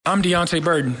I'm Deontay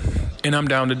Burden, and I'm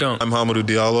down to dunk. I'm Hamidou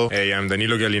Diallo. Hey, I'm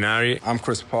Danilo Gallinari. I'm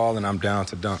Chris Paul, and I'm down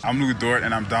to dunk. I'm Luka Dort,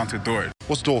 and I'm down to Dort.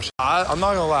 What's Dort? I'm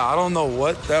not gonna lie, I don't know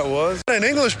what that was. In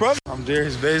English, bro. I'm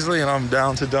Darius Baisley, and I'm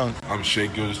down to dunk. I'm Shai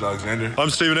Gilgeous-Alexander.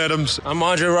 I'm Steven Adams. I'm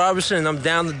Andre Robertson, and I'm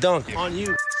down to dunk. On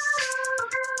you.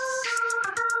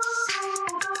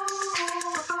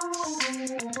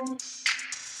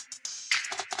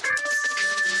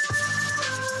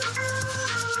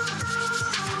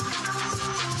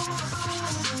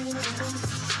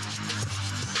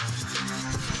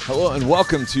 Hello and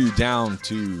welcome to Down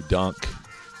to Dunk.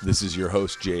 This is your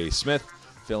host, Jay Smith,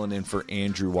 filling in for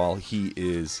Andrew while he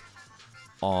is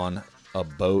on a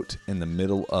boat in the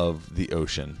middle of the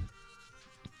ocean.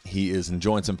 He is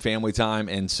enjoying some family time,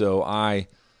 and so I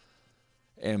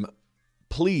am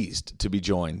pleased to be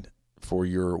joined for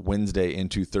your Wednesday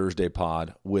into Thursday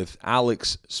pod with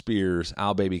Alex Spears,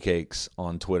 Al Baby Cakes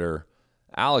on Twitter.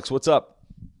 Alex, what's up?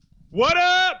 What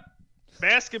up?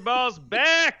 Basketball's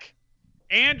back.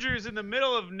 Andrew's in the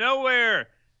middle of nowhere.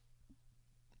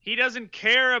 He doesn't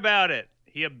care about it.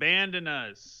 He abandoned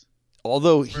us.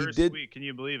 Although First he did, week. Can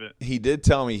you believe it? He did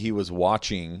tell me he was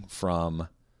watching from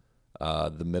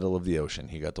the middle of the ocean.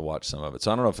 He got to watch some of it.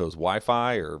 So I don't know if it was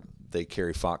Wi-Fi or they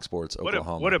carry Fox Sports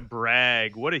Oklahoma. What a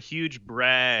brag. What a huge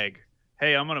brag.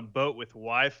 Hey, I'm on a boat with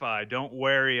Wi-Fi. Don't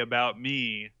worry about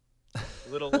me.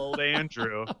 Little old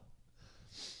Andrew.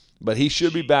 But he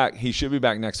should be back. He should be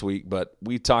back next week. But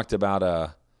we talked about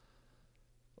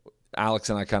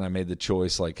Alex and I kind of made the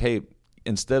choice like, hey,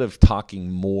 instead of talking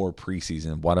more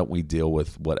preseason, why don't we deal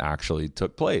with what actually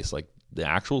took place? Like the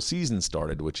actual season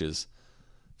started, which is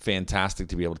fantastic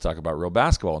to be able to talk about real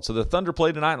basketball. And so the Thunder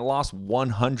played tonight and lost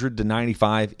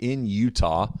 100-95 in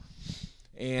Utah.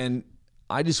 And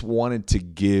I just wanted to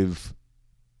give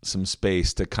some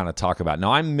space to kind of talk about.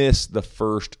 Now I missed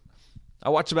I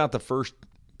watched about the first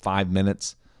 5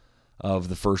 minutes of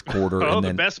the first quarter. Oh, and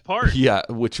then, the best part. Yeah,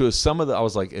 which was I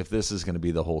was like, if this is going to be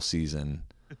the whole season,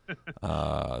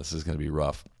 this is going to be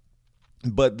rough.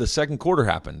 But the second quarter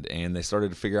happened, and they started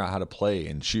to figure out how to play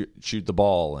and shoot the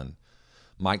ball. And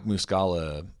Mike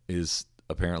Muscala is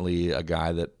apparently a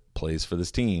guy that plays for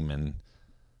this team. And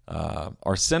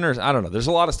our centers, I don't know. There's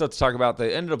a lot of stuff to talk about.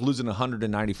 They ended up losing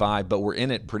 195, but we're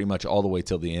in it pretty much all the way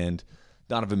till the end.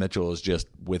 Donovan Mitchell is just,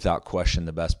 without question,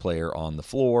 the best player on the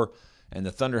floor. And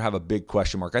the Thunder have a big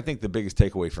question mark. I think the biggest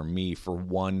takeaway for me for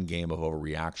one game of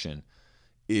overreaction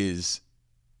is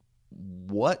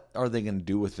what are they going to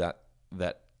do with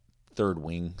that third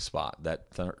wing spot,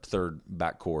 that third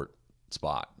backcourt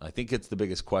spot? I think it's the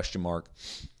biggest question mark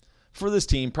for this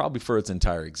team, probably for its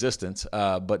entire existence.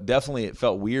 But definitely it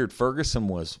felt weird. Ferguson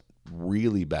was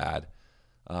really bad,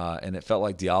 and it felt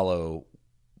like Diallo,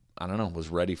 I don't know, was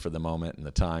ready for the moment and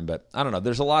the time. But I don't know.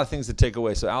 There's a lot of things to take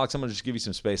away. So, Alex, I'm going to just give you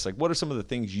some space. Like, what are some of the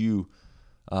things you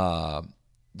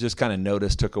just kind of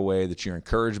noticed, took away, that you're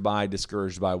encouraged by,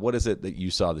 discouraged by? What is it that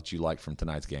you saw that you liked from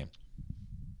tonight's game?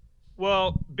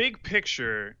 Well, big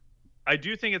picture, I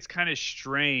do think it's kind of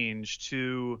strange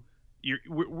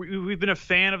we've been a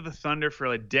fan of the Thunder for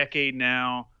a decade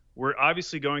now. We're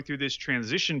obviously going through this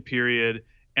transition period,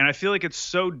 and I feel like it's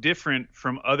so different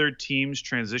from other teams'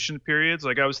 transition periods.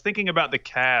 Like I was thinking about the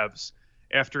Cavs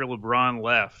after LeBron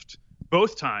left,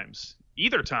 both times,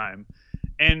 either time.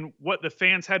 And what the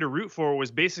fans had to root for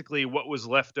was basically what was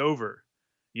left over.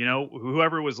 You know,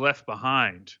 whoever was left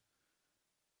behind.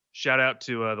 Shout out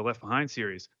to the Left Behind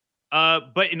series.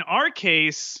 But in our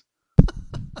case,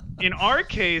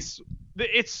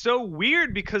 it's so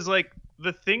weird because like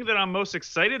the thing that I'm most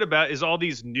excited about is all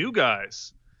these new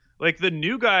guys. Like the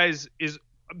new guys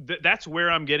that's where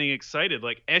I'm getting excited.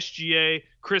 Like SGA,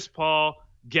 Chris Paul,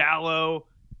 Gallo,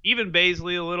 even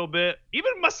Baisley a little bit,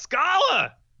 even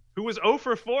Muscala, who was 0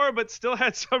 for 4 but still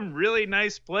had some really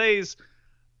nice plays.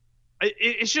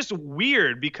 It's just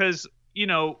weird because, you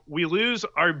know, we lose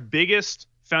our biggest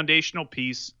foundational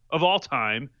piece of all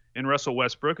time in Russell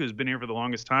Westbrook, who's been here for the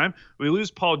longest time. We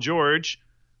lose Paul George.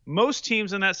 Most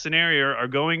teams in that scenario are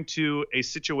going to a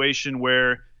situation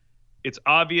where it's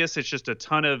obvious it's just a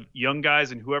ton of young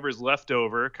guys and whoever's left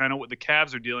over, kind of what the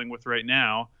Cavs are dealing with right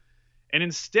now. And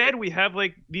instead we have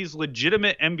like these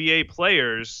legitimate NBA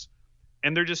players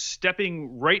and they're just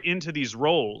stepping right into these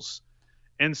roles.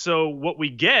 And so what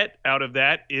we get out of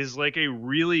that is like a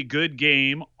really good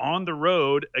game on the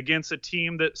road against a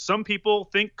team that some people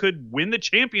think could win the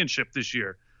championship this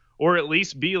year, or at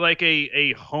least be like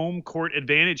a home court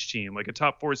advantage team, like a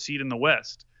top 4 seed in the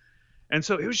West. And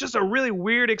so it was just a really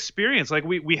weird experience. Like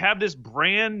we have this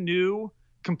brand new,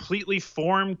 completely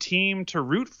formed team to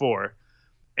root for.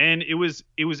 And it was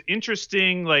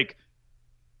interesting, like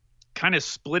kind of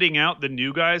splitting out the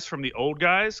new guys from the old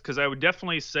guys, because I would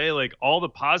definitely say like all the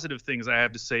positive things I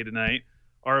have to say tonight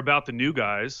are about the new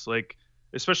guys, like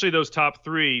especially those top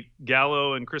three,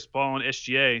 Gallo and Chris Paul and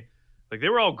SGA. Like they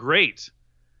were all great.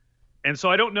 And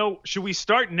so I don't know, should we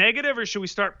start negative or should we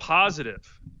start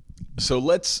positive? So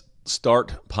let's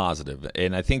start positive.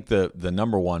 And I think the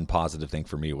number one positive thing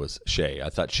for me was Shai. I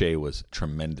thought Shai was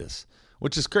tremendous,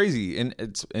 which is crazy. And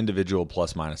it's individual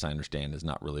plus minus, I understand, is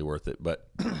not really worth it, but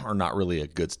or not really a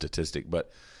good statistic.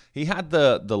 But he had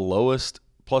the lowest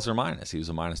plus or minus. He was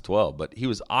a minus 12, but he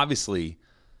was obviously,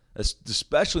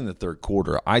 especially in the third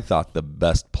quarter, I thought the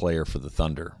best player for the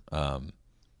Thunder.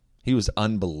 He was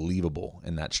unbelievable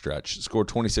in that stretch. Scored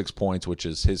 26 points, which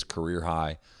is his career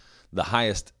high. The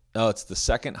highest, it's the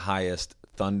second highest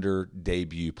Thunder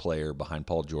debut player behind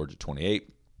Paul George at 28.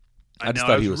 I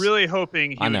was really hoping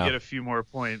he would get a few more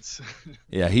points.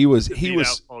 Yeah, he was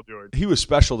Paul George. He was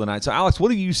special tonight. So Alex, what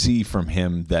do you see from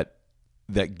him that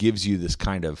gives you this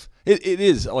kind of it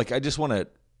is like, I just want to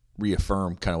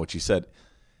reaffirm kind of what you said.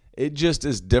 It just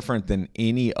is different than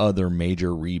any other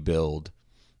major rebuild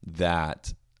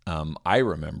that I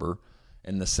remember,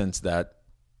 in the sense that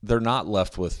they're not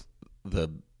left with the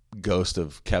ghost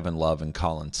of Kevin Love and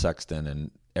Colin Sexton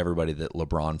and everybody that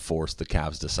LeBron forced the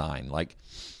Cavs to sign. Like,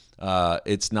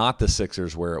 it's not the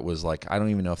Sixers where it was like, I don't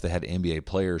even know if they had NBA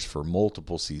players for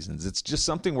multiple seasons. It's just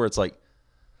something where it's like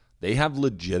they have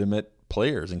legitimate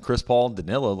players. And Chris Paul and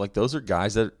Danilo, like those are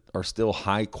guys that are still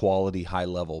high quality, high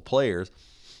level players.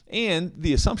 And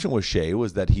the assumption with Shai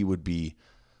was that he would be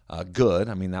good.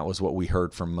 I mean, that was what we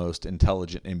heard from most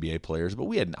intelligent NBA players.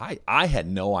 But I had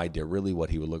no idea really what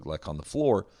he would look like on the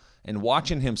floor. And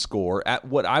watching him score at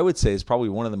what I would say is probably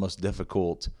one of the most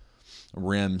difficult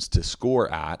rims to score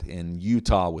at in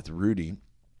Utah with Rudy,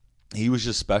 he was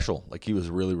just special. Like, he was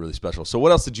really, really special. So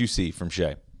what else did you see from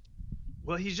Shai?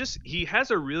 Well, he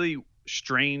has a really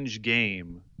strange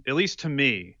game, at least to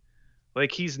me.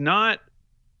 Like, he's not,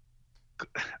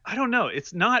 I don't know.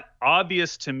 It's not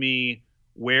obvious to me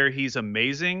where he's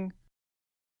amazing.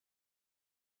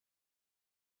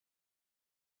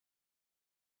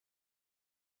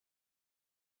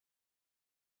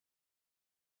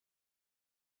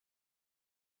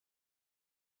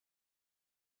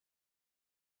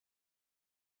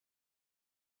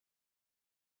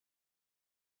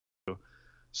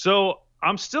 So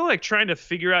I'm still like trying to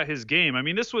figure out his game. I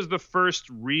mean, this was the first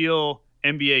real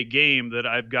NBA game that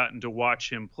I've gotten to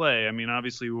watch him play. I mean,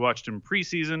 obviously we watched him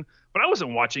preseason, but I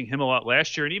wasn't watching him a lot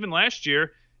last year. And even last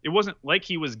year, it wasn't like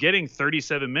he was getting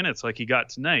 37 minutes like he got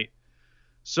tonight.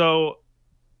 So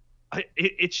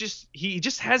he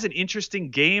just has an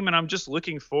interesting game, and I'm just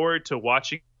looking forward to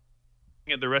watching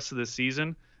it the rest of the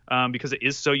season because it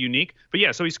is so unique. But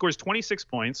yeah, so he scores 26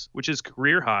 points, which is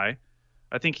career high.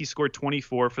 I think he scored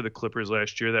 24 for the Clippers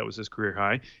last year. That was his career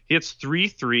high. He hits 3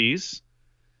 threes.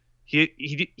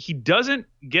 He doesn't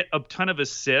get a ton of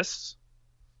assists.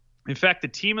 In fact, the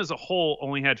team as a whole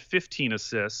only had 15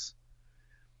 assists.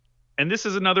 And this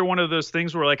is another one of those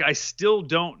things where, like, I still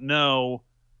don't know,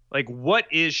 like, what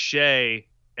is Shai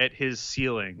at his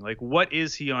ceiling? Like, what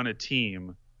is he on a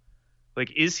team?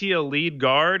 Like, is he a lead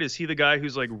guard? Is he the guy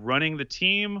who's, like, running the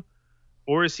team?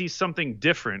 Or is he something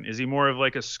different? Is he more of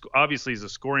like obviously he's a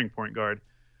scoring point guard,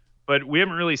 but we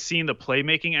haven't really seen the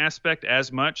playmaking aspect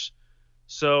as much.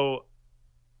 So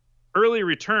early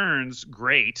returns,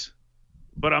 great,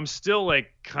 but I'm still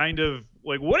like kind of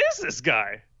like, what is this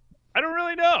guy? I don't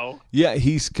really know. Yeah,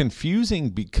 he's confusing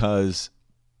because,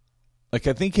 like,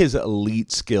 I think his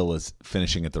elite skill is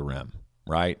finishing at the rim,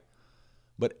 right?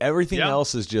 But everything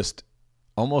else is just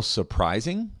almost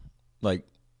surprising. Like,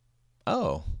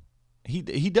 oh,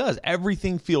 he does.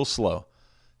 Everything feels slow.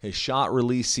 His shot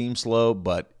release seems slow,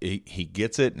 but he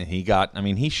gets it, and he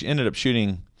ended up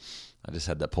shooting. I just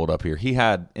had that pulled up here. He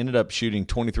ended up shooting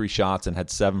 23 shots and had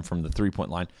 7 from the 3-point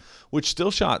line, which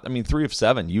still shot. I mean, 3 of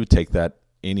 7. You would take that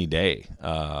any day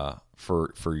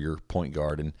for your point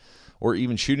guard or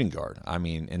even shooting guard. I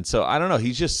mean, and so I don't know.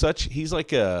 He's just he's like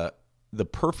the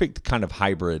perfect kind of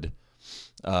hybrid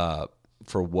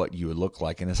for what you would look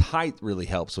like, and his height really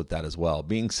helps with that as well.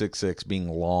 Being 6'6", being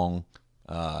long,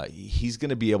 he's going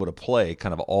to be able to play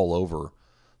kind of all over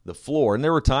the floor. And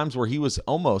there were times where he was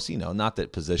almost, not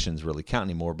that positions really count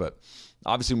anymore, but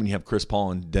obviously when you have Chris Paul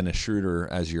and Dennis Schroeder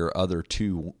as your other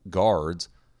 2 guards,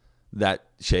 that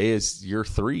Shai is your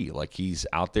 3. Like, he's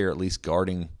out there at least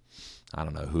guarding. I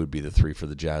don't know who would be the 3 for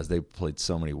the Jazz. They played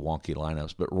so many wonky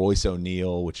lineups, but Royce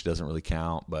O'Neal, which doesn't really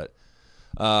count, but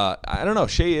I don't know.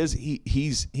 Shai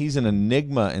he's an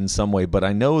enigma in some way, but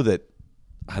I know that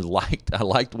I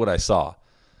liked what I saw.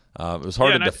 It was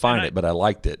hard to define it, but I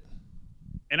liked it.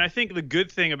 And I think the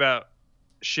good thing about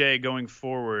Shea going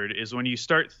forward is when you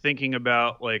start thinking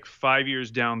about like 5 years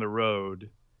down the road,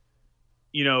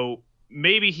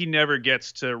 maybe he never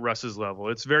gets to Russ's level.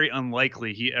 It's very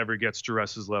unlikely he ever gets to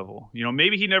Russ's level.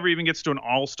 Maybe he never even gets to an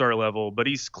all-star level, but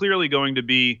he's clearly going to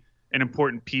be an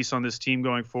important piece on this team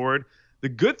going forward. The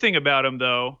good thing about him,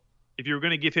 though, if you're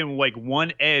going to give him like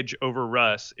one edge over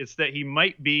Russ, it's that he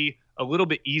might be a little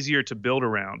bit easier to build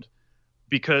around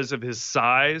because of his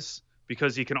size,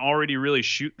 because he can already really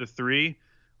shoot the three.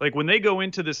 Like when they go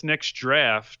into this next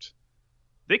draft,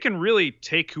 they can really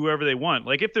take whoever they want.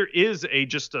 Like if there is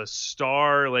just a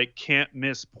star, like can't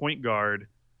miss point guard,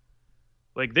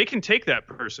 like they can take that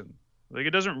person. Like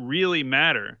it doesn't really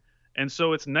matter. And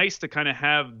so it's nice to kind of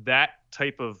have that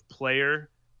type of player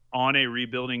on a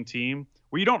rebuilding team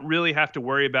where you don't really have to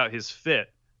worry about his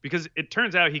fit, because it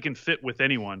turns out he can fit with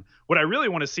anyone. What I really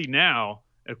want to see now,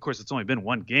 of course, it's only been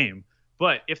one game,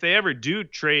 but if they ever do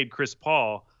trade Chris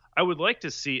Paul, I would like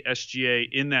to see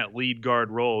SGA in that lead guard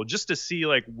role just to see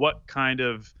like what kind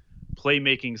of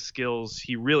playmaking skills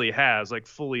he really has, like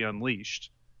fully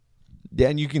unleashed. Yeah,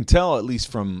 and you can tell, at least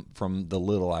from the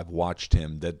little I've watched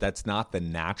him, that's not the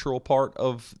natural part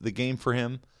of the game for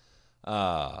him.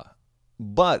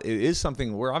 But it is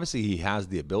something where obviously he has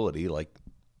the ability, like,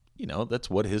 that's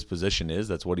what his position is.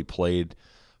 That's what he played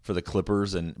for the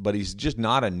Clippers, but he's just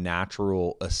not a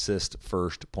natural assist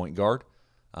first point guard.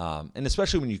 And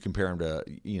especially when you compare him to,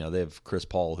 they have Chris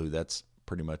Paul, who that's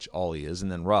pretty much all he is.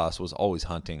 And then Russ was always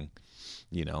hunting,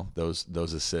 those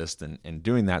assists and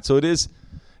doing that. So it is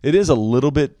a little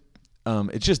bit,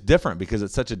 it's just different because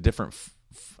it's such a different,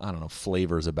 I don't know,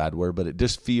 flavor is a bad word, but it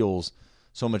just feels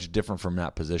so much different from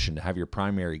that position to have your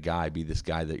primary guy be this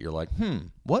guy that you're like,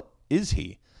 what is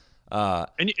he?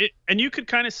 And you could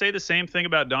kind of say the same thing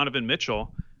about Donovan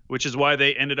Mitchell, which is why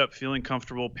they ended up feeling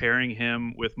comfortable pairing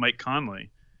him with Mike Conley.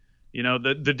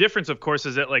 The difference, of course,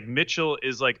 is that like Mitchell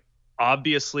is like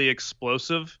obviously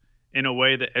explosive in a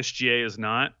way that SGA is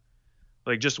not.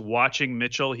 Like just watching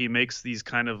Mitchell, he makes these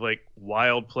kind of like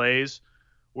wild plays,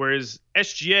 whereas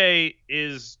SGA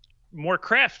is more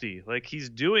crafty. Like he's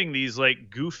doing these like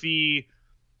goofy,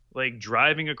 like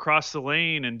driving across the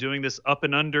lane and doing this up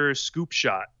and under scoop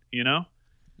shot,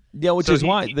 Yeah, which is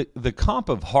why the comp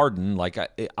of Harden, like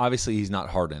obviously he's not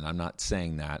Harden. I'm not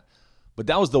saying that. But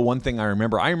that was the one thing I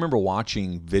remember. I remember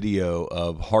watching video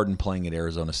of Harden playing at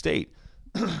Arizona State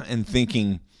and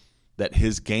thinking that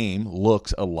his game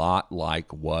looks a lot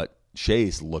like what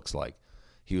Shea's looks like.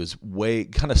 He was way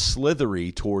kind of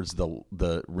slithery towards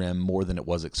the rim more than it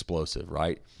was explosive,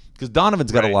 right? Because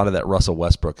Donovan's got a lot of that Russell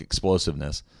Westbrook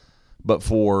explosiveness. But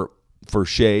for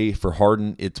Shea, for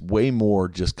Harden, it's way more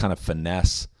just kind of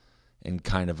finesse in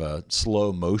kind of a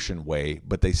slow motion way,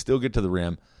 but they still get to the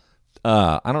rim.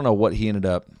 I don't know what he ended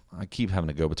up. I keep having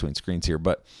to go between screens here,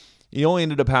 but he only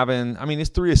ended up having, he's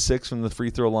 3 of 6 from the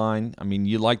free throw line.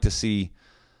 You'd like to see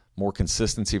more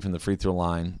consistency from the free throw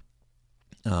line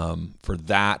for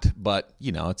that, but,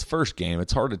 it's first game.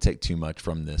 It's hard to take too much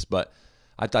from this, but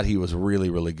I thought he was really,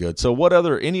 really good. So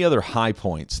any other high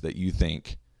points that you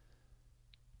think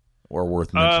are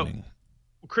worth mentioning?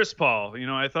 Chris Paul.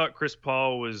 I thought Chris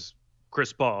Paul was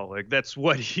Chris Paul. Like that's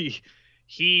what he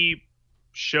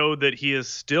showed, that he is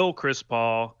still Chris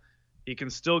Paul. He can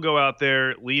still go out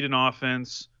there, lead an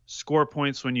offense, score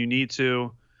points when you need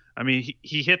to.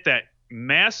 He hit that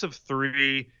massive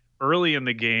three early in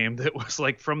the game that was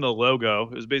like from the logo.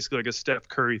 It was basically like a Steph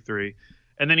Curry three.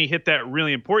 And then he hit that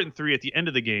really important three at the end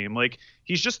of the game. Like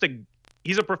he's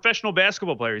a professional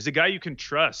basketball player. He's a guy you can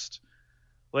trust.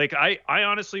 Like I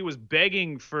honestly was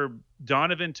begging for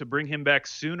Donovan to bring him back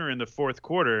sooner in the fourth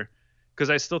quarter because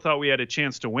I still thought we had a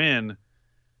chance to win.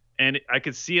 And I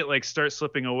could see it like start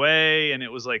slipping away, and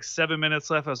it was like 7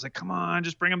 minutes left. I was like, come on,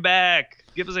 just bring him back.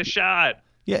 Give us a shot.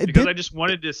 Yeah, because I just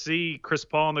wanted to see Chris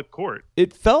Paul on the court.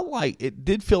 It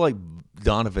did feel like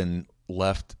Donovan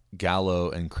left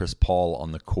Gallo and Chris Paul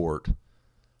on the court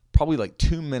probably like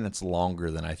 2 minutes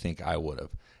longer than I think I would have.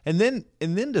 And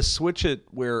then to switch it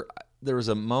where there was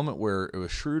a moment where it was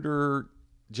Schroeder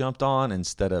jumped on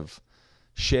instead of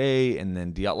Shea, and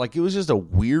then Diallo. Like it was just a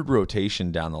weird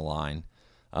rotation down the line.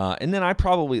 And then I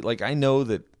know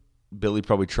that Billy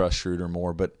probably trusts Schroeder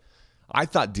more, but I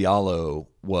thought Diallo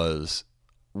was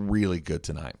really good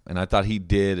tonight. And I thought he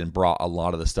did and brought a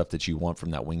lot of the stuff that you want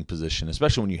from that wing position,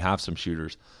 especially when you have some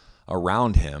shooters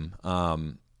around him.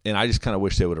 And I just kind of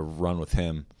wish they would have run with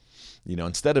him,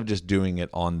 instead of just doing it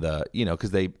on the,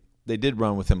 because they did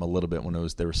run with him a little bit when they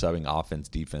were subbing offense,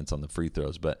 defense on the free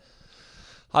throws. But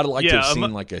I'd like to have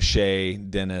seen like a Shea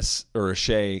Dennis or a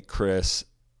Shea Chris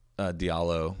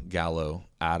Diallo, Gallo,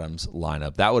 Adams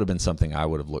lineup, that would have been something I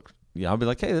would have looked. I'd be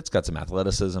like, hey, that's got some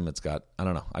athleticism. It's got, I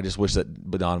don't know. I just wish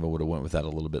that Donovan would have went with that a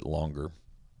little bit longer.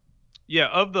 Yeah,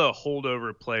 of the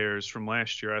holdover players from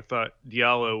last year, I thought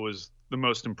Diallo was the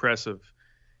most impressive.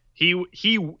 He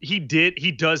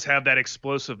does have that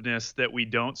explosiveness that we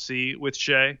don't see with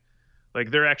Shea.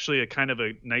 Like, they're actually a kind of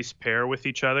a nice pair with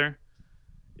each other.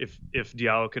 If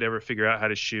Diallo could ever figure out how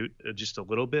to shoot just a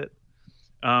little bit.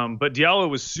 But Diallo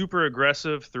was super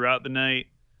aggressive throughout the night.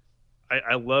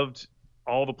 I loved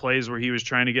all the plays where he was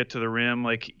trying to get to the rim.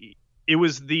 Like, it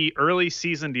was the early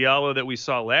season Diallo that we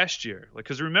saw last year. Like,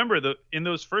 because remember, in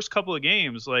those first couple of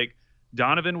games, like,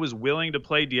 Donovan was willing to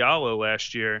play Diallo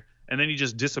last year, and then he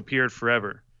just disappeared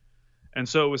forever. And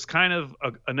so it was kind of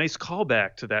a nice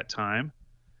callback to that time.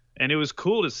 And it was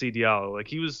cool to see Diallo. Like,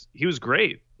 he was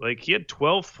great. Like, he had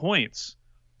 12 points,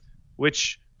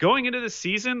 which going into the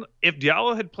season, if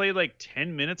Diallo had played like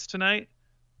 10 minutes tonight,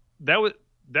 that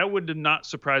would not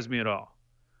surprise me at all.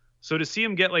 So to see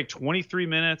him get like 23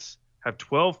 minutes, have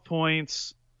 12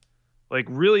 points, like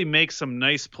really make some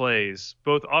nice plays,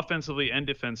 both offensively and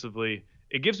defensively,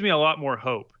 it gives me a lot more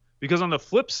hope. Because on the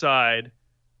flip side,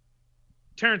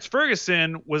 Terrence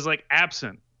Ferguson was like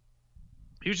absent.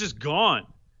 He was just gone.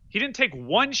 He didn't take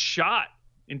one shot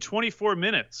in 24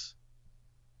 minutes.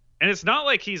 And it's not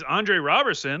like he's Andre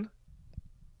Robertson.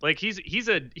 Like, he's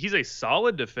a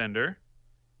solid defender.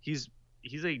 He's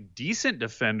a decent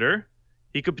defender.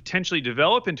 He could potentially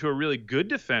develop into a really good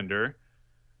defender.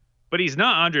 But he's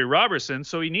not Andre Robertson,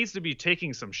 so he needs to be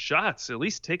taking some shots, at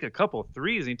least take a couple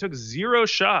threes. And he took 0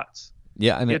 shots.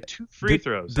 Yeah, and he had 2 free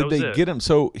throws. Did they get him?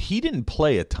 So he didn't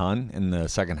play a ton in the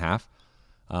second half,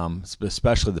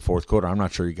 especially the fourth quarter. I'm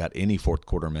not sure he got any fourth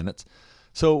quarter minutes.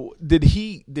 So did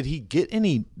he get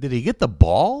the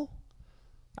ball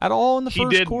at all in the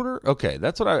first quarter? Okay,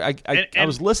 that's what I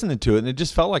was listening to it, and it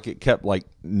just felt like it kept like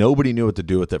nobody knew what to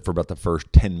do with it for about the first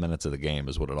 10 minutes of the game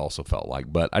is what it also felt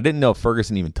like. But I didn't know if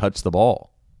Ferguson even touched the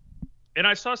ball. And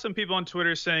I saw some people on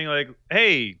Twitter saying like,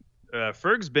 hey,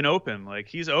 Ferg's been open. Like,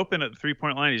 he's open at the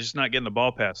 3-point line. He's just not getting the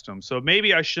ball past him. So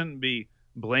maybe I shouldn't be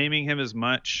blaming him as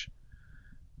much.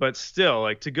 But still,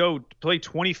 like, to go play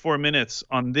 24 minutes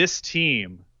on this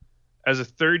team as a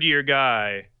third-year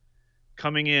guy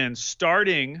coming in,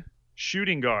 starting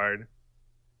shooting guard,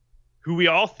 who we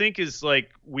all think is, like,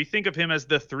 we think of him as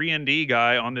the 3-and-D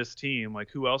guy on this team.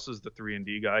 Like, who else is the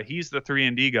 3-and-D guy? He's the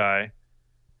 3-and-D guy,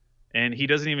 and he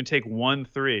doesn't even take 1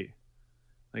 3.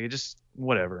 Like, it just,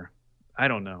 whatever. I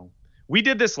don't know. We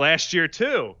did this last year,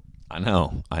 too. I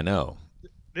know.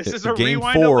 This is a game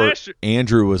rewind 4, of last year.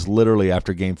 Andrew was literally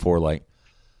after game 4 like,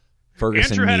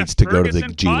 Ferguson needs to go to the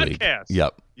G League.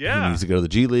 Yep. Yeah. He needs to go to the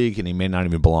G League, and he may not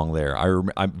even belong there.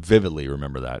 I vividly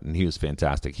remember that, and he was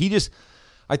fantastic.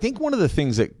 I think one of the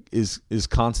things that is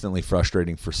constantly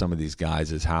frustrating for some of these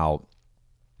guys is how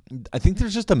I think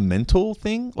there's just a mental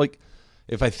thing. Like,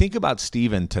 if I think about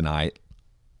Steven tonight,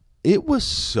 it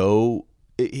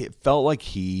felt like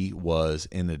he was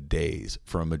in a daze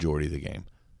for a majority of the game.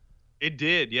 It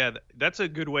did, yeah. That's a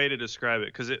good way to describe it,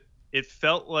 because it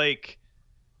felt like,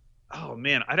 oh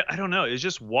man, I don't know. It's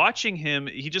just watching him.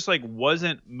 He just like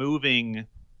wasn't moving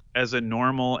as a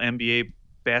normal NBA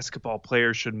basketball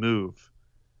player should move.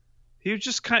 He was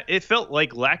just it felt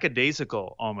like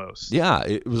lackadaisical almost. Yeah,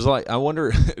 it was like, I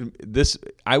wonder this.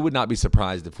 I would not be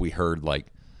surprised if we heard like,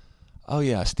 oh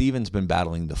yeah, Steven's been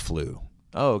battling the flu.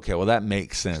 Oh, okay, well that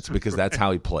makes sense because that's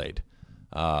how he played.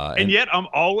 And yet I'm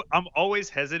always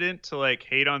hesitant to like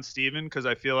hate on Steven, because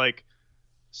I feel like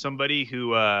somebody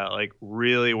who like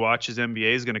really watches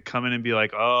NBA is going to come in and be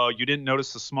like, oh, you didn't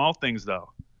notice the small things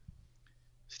though.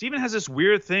 Steven has this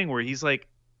weird thing where he's like,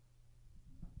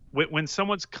 when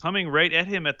someone's coming right at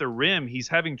him at the rim, he's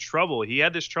having trouble. He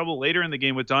had this trouble later in the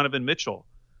game with Donovan Mitchell.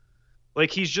 Like,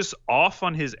 he's just off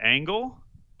on his angle,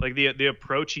 like the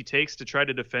approach he takes to try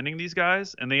to defending these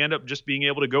guys, and they end up just being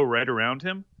able to go right around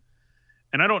him.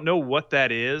 And I don't know what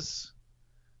that is,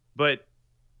 but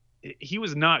he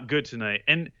was not good tonight.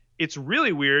 And it's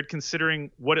really weird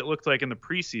considering what it looked like in the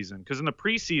preseason. Because in the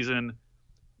preseason,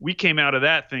 we came out of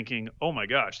that thinking, oh my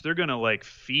gosh, they're going to like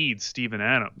feed Steven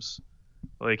Adams.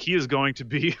 Like, he is going to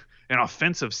be an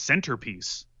offensive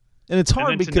centerpiece. And it's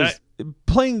hard because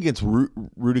playing against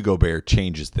Rudy Gobert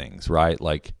changes things, right?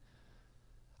 Like,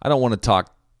 I don't want to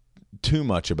talk too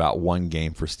much about one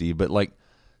game for Steve, but like,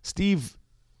 Steve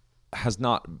has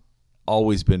not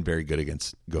always been very good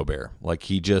against Gobert. Like,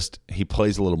 he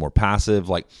plays a little more passive.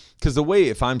 Like, because the way,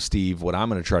 if I'm Steve, what I'm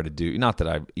going to try to do, not that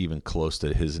I'm even close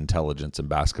to his intelligence in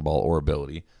basketball or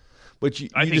ability, But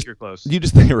I think you're close. You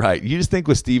just think right. You just think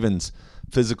with Steven's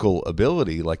physical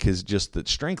ability, like his just the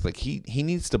strength, like he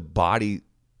needs to body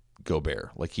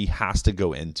Gobert. Like he has to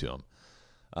go into him.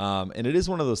 And it is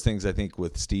one of those things I think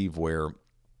with Steve where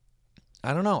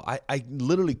I don't know. I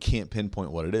literally can't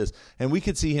pinpoint what it is. And we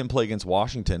could see him play against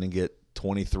Washington and get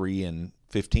 23 and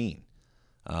 15.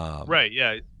 Right,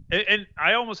 yeah. And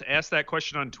I almost asked that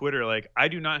question on Twitter. Like, I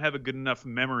do not have a good enough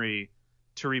memory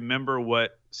to remember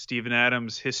what Steven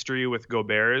Adams' history with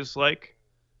Gobert is like.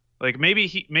 Like maybe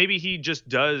he just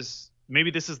does.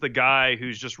 Maybe this is the guy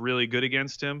who's just really good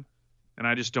against him, and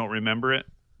I just don't remember it.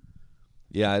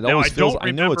 Yeah, it always feels.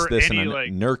 I know it's this, any,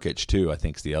 and Nurkic too. I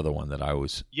think is the other one that I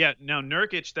was. Yeah, now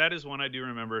Nurkic, that is one I do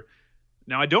remember.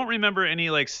 Now I don't remember any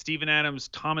like Steven Adams,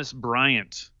 Thomas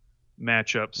Bryant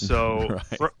matchup. So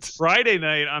right. Friday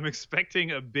night, I'm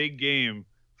expecting a big game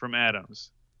from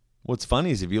Adams. What's funny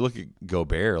is if you look at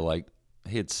Gobert, like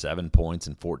he had 7 points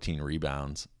and 14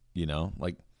 rebounds. You know,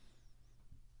 like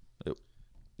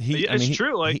it's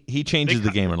true. Like he changes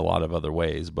the game in a lot of other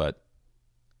ways, but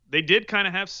they did kind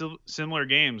of have similar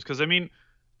games because I mean,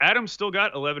 Adams still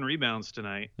got 11 rebounds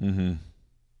tonight,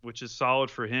 which is solid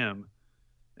for him.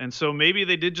 And so maybe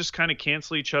they did just kind of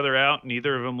cancel each other out.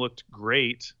 Neither of them looked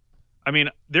great. I mean,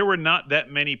 there were not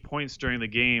that many points during the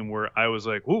game where I was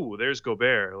like, "Ooh, there's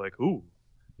Gobert!" Like, "Ooh."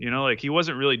 You know, like he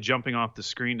wasn't really jumping off the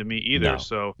screen to me either. No.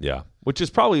 So yeah, which is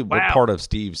probably part of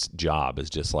Steve's job is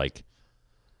just like,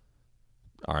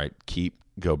 all right, keep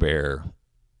Gobert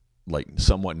like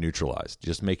somewhat neutralized.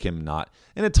 Just make him not.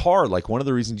 And it's hard. Like one of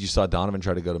the reasons you saw Donovan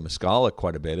try to go to Muscala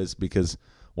quite a bit is because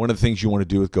one of the things you want to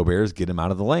do with Gobert is get him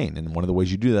out of the lane, and one of the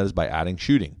ways you do that is by adding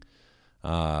shooting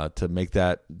to make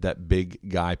that big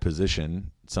guy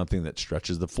position something that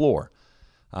stretches the floor.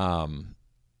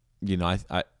 You know,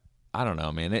 I don't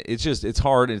know, man. It's just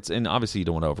hard. And obviously you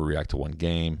don't want to overreact to one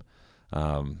game.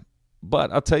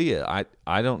 But I'll tell you,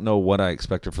 I don't know what I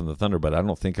expected from the Thunder, but I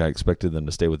don't think I expected them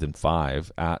to stay within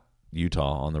 5 at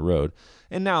Utah on the road.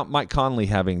 And now Mike Conley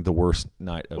having the worst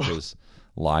night of his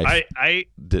life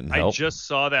didn't help. I just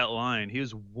saw that line. He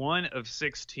was 1 of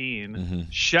 16.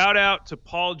 Shout out to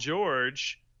Paul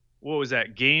George. What was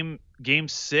that, game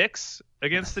 6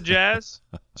 against the Jazz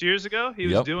 2 years ago? He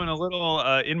was doing a little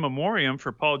in memoriam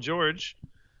for Paul George.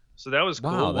 So that was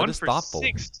cool. Wow, that 1 is for thoughtful.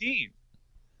 16.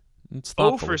 It's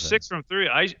 0 for 6 from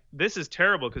 3. This is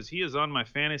terrible because he is on my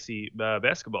fantasy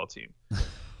basketball team.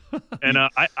 And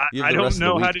I don't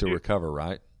know how to recover,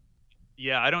 right?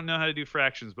 Yeah, I don't know how to do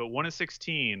fractions, but 1 of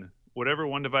 16, whatever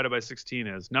 1 divided by 16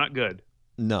 is, not good.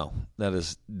 No, that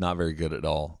is not very good at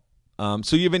all.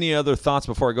 So you have any other thoughts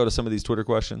before I go to some of these Twitter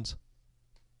questions?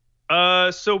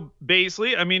 So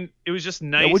Bazley, I mean, it was just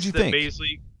nice. Yeah, what'd you think?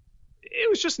 It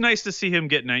was just nice to see him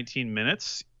get 19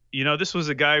 minutes. You know, this was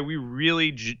a guy we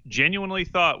really genuinely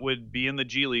thought would be in the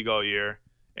G League all year.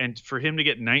 And for him to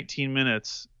get 19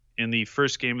 minutes in the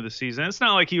first game of the season, it's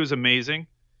not like he was amazing.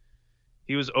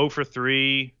 He was 0 for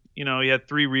 3. You know, he had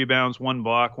 3 rebounds, 1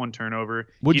 block, 1 turnover.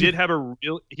 He had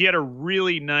a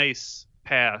really nice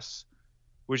pass,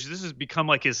 which this has become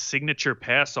like his signature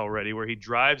pass already, where he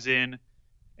drives in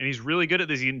and he's really good at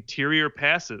these interior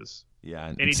passes.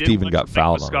 Yeah, and Steven got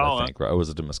fouled on it, I think, right? Or was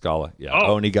it to Muscala? Yeah.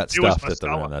 Oh, and he got stuffed at the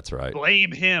rim. That's right.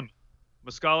 Blame him.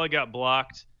 Muscala got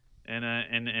blocked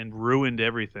and ruined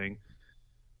everything.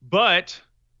 But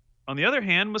on the other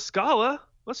hand, Muscala,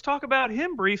 let's talk about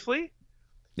him briefly.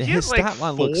 Yeah, his stat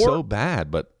line looked so bad,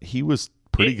 but he was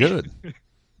pretty good.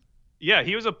 Yeah,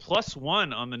 he was a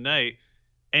 +1 on the night.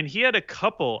 And he had a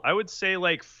couple, I would say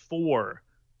like 4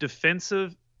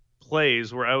 defensive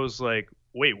plays where I was like,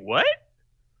 wait, what?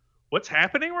 What's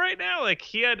happening right now? Like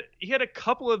he had a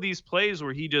couple of these plays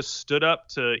where he just stood up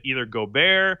to either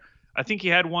Gobert. I think he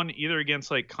had one either against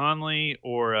like Conley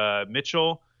or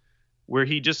Mitchell, where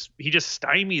he just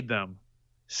stymied them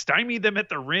at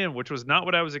the rim, which was not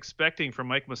what I was expecting from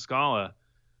Mike Muscala.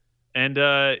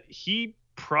 And he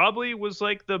probably was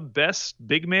like the best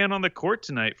big man on the court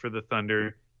tonight for the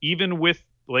Thunder, even with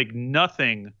like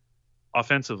nothing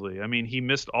offensively. I mean, he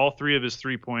missed all 3 of his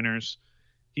 3-pointers.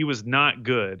 He was not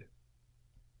good.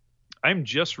 I'm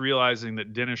just realizing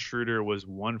that Dennis Schroeder was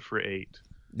 1 for 8.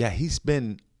 Yeah, he's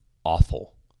been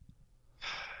awful.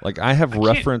 Like I have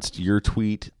referenced your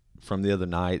tweet from the other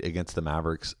night against the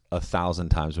Mavericks 1,000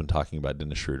 times when talking about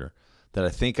Dennis Schroeder, that I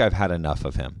think I've had enough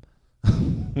of him.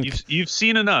 You've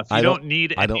seen enough. I don't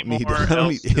need any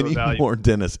more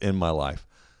Dennis in my life.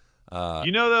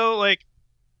 You know, though, like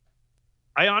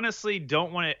I honestly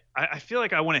don't want to. I feel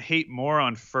like I want to hate more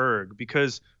on Ferg,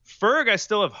 because Ferg I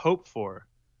still have hope for.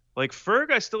 Like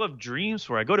Ferg I still have dreams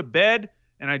for. I go to bed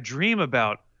and I dream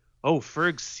about,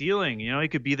 Ferg's ceiling. You know, he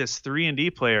could be this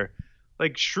 3-and-D player.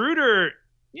 Like Schroeder,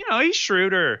 he's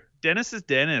Schroeder. Dennis is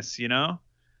Dennis,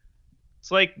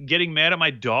 It's like getting mad at my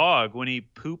dog when he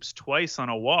poops twice on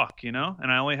a walk, and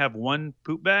I only have one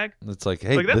poop bag. It's like,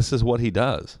 hey, this is what he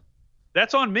does.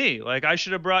 That's on me. Like, I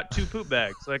should have brought 2 poop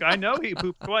bags. Like, I know he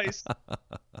pooped twice.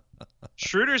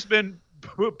 Schroeder's been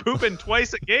pooping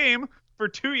twice a game for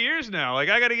 2 years now. Like,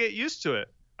 I got to get used to it.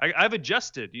 I've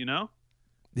adjusted, Yeah.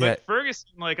 But Ferguson,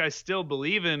 like, I still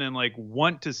believe in and, like,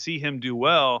 want to see him do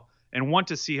well and want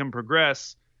to see him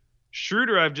progress.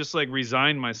 Schroeder, I've just, like,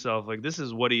 resigned myself. Like, this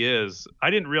is what he is. I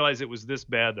didn't realize it was this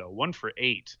bad, though. 1 for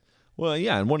 8. Well,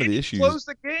 yeah, and one of the issues. He closed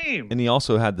the game. And he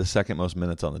also had the second most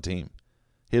minutes on the team.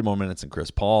 He had more minutes than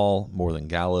Chris Paul, more than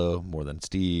Gallo, more than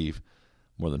Steve,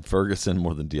 more than Ferguson,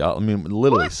 more than Diallo. I mean,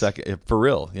 literally second. For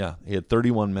real, yeah. He had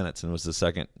 31 minutes and was the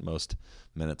second most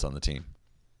minutes on the team.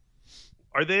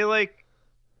 Are they, like,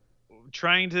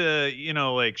 trying to,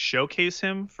 like, showcase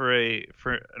him for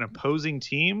an opposing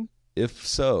team? If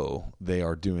so, they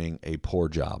are doing a poor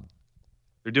job.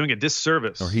 They're doing a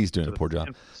disservice. Or he's doing a poor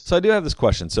job. So I do have this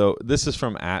question. So this is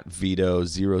from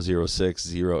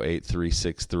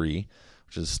 @Vito006083363,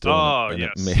 which is still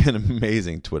an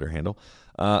amazing Twitter handle.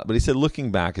 But he said, looking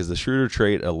back, is the Schroeder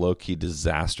trade a low-key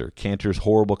disaster? Cantor's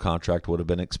horrible contract would have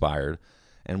been expired,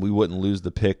 and we wouldn't lose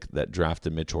the pick that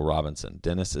drafted Mitchell Robinson.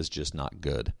 Dennis is just not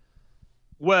good.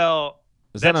 Well,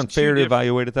 is that unfair to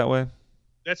evaluate it that way?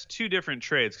 That's 2 different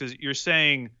trades, because you're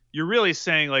really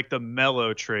saying like the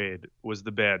Melo trade was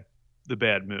the bad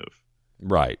move,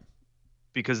 right?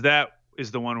 Because that is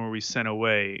the one where we sent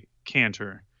away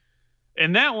Cantor,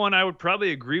 and that one I would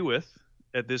probably agree with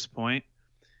at this point.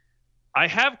 I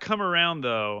have come around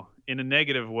though in a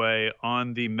negative way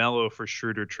on the Melo for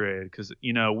Schroeder trade, because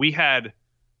we had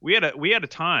a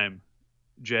time,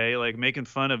 Jay, like making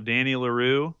fun of Danny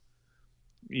LaRue.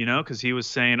 Because he was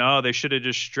saying, oh, they should have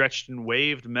just stretched and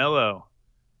waived Melo,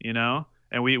 and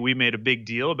we made a big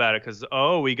deal about it because,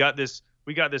 we got this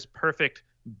perfect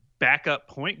backup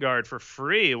point guard for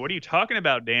free. What are you talking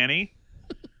about, Danny?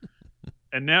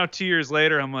 And now 2 years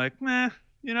later, I'm like,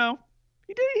 he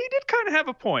did kind of have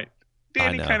a point.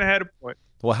 Danny kind of had a point.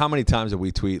 Well, how many times have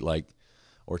we tweet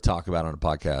or talk about on a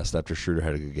podcast after Schroeder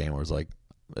had a good game where it's like,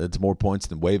 it's more points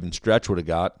than Wave and Stretch would have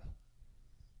got?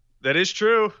 That is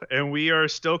true, and we are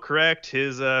still correct.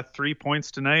 His 3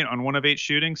 points tonight on 1 of 8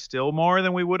 shooting, still more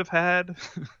than we would have had.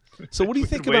 So what do you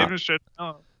think about?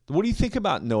 What do you think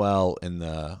about Noel in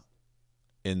the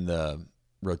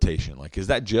rotation? Like, is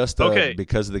that just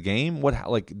because of the game?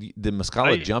 Did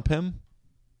Muscala jump him?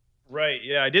 Right.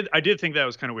 Yeah, I did think that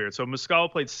was kind of weird. So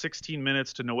Muscala played 16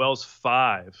 minutes to Noel's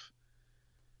 5,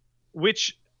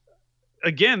 which.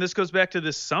 Again, this goes back to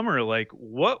this summer. Like,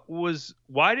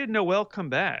 why did Noel come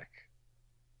back?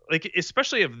 Like,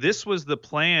 especially if this was the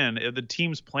plan, if the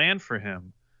team's plan for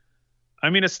him. I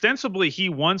mean, ostensibly, he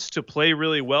wants to play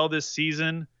really well this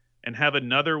season and have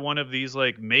another one of these,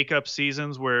 like, makeup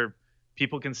seasons where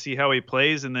people can see how he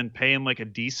plays and then pay him, like, a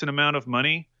decent amount of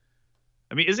money.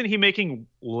 I mean, isn't he making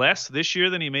less this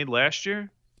year than he made last year?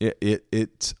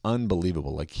 It's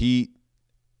unbelievable. Like,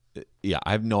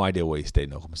 I have no idea why he stayed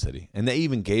in Oklahoma City. And they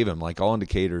even gave him, like, all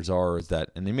indicators are is that,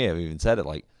 and they may have even said it,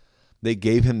 like, they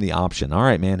gave him the option. All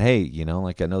right, man, hey,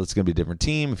 like, I know it's going to be a different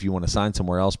team. If you want to sign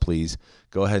somewhere else, please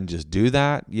go ahead and just do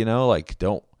that, like,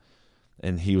 don't.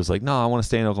 And he was like, no, I want to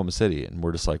stay in Oklahoma City. And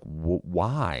we're just like,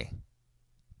 why?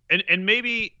 And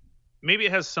maybe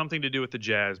it has something to do with the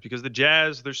Jazz, because the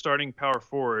Jazz, they're starting power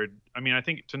forward. I mean, I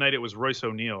think tonight it was Royce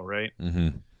O'Neal, right? Mm-hmm.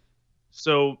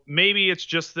 So maybe it's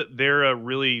just that they're a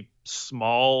really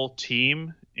small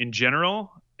team in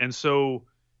general. And so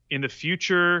in the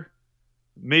future,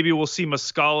 maybe we'll see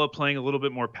Muscala playing a little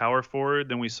bit more power forward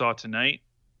than we saw tonight.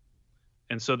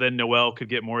 And so then Noel could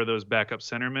get more of those backup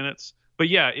center minutes. But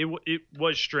yeah, it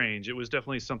was strange. It was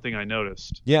definitely something I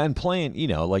noticed. Yeah, and playing,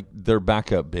 like their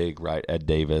backup big, right? Ed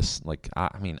Davis. Like,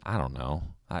 I mean, I don't know.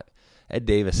 Ed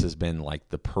Davis has been like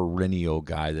the perennial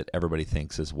guy that everybody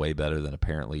thinks is way better than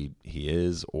apparently he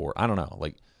is, or I don't know.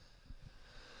 Like,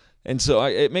 and so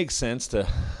it makes sense to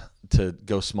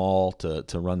go small to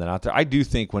run that out there. I do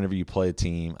think whenever you play a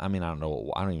team, I mean, I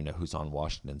don't even know who's on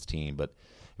Washington's team, but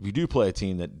if you do play a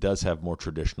team that does have more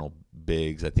traditional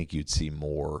bigs, I think you'd see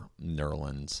more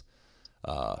Nerlens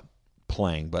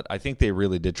playing. But I think they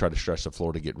really did try to stretch the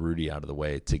floor to get Rudy out of the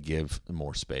way to give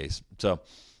more space. So.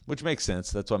 Which makes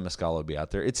sense. That's why Muscala would be out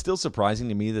there. It's still surprising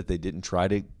to me that they didn't try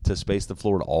to space the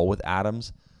floor at all with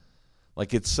Adams.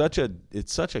 Like, it's such a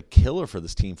killer for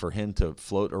this team for him to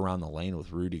float around the lane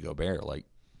with Rudy Gobert. Like,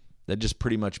 that just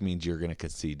pretty much means you're going to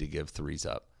concede to give threes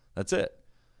up. That's it.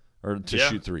 Or to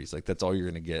shoot threes. Like, that's all you're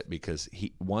going to get, because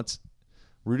he once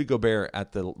Rudy Gobert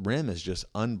at the rim is just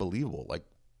unbelievable. Like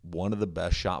one of the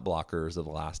best shot blockers of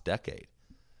the last decade.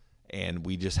 And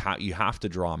we just you have to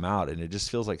draw him out. And it just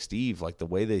feels like Steve, like the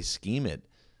way they scheme it,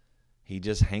 he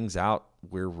just hangs out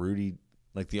where Rudy,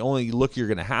 like the only look you're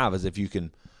going to have is if you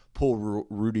can pull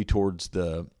Rudy towards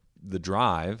the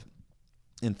drive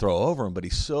and throw over him. But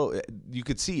you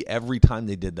could see every time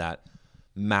they did that,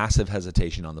 massive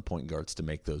hesitation on the point guards to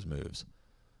make those moves.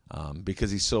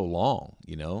 Because he's so long,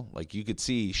 like you could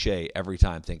see Shea every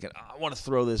time thinking, I want to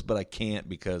throw this, but I can't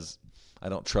because I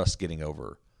don't trust getting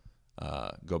over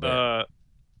Gobert.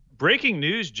 Breaking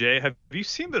news, Jay. Have you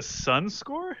seen the Suns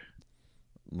score?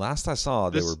 Last I saw,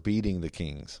 they were beating the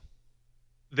Kings.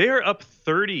 They are up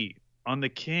 30 on the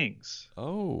Kings.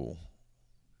 Oh.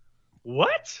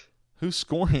 What? Who's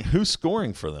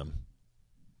scoring for them?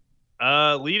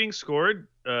 Leading scored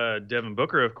Devin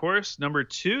Booker, of course. Number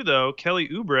 2, though, Kelly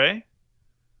Oubre.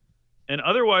 And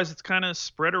otherwise, it's kind of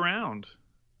spread around.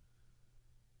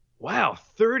 Wow,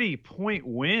 30-point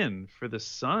win for the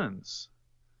Suns.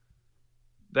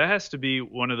 That has to be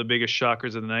one of the biggest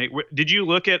shockers of the night. Did you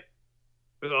look at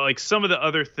like some of the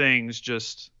other things?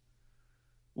 Just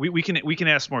we can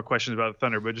ask more questions about the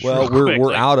Thunder, but just real quick,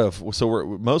 we're out of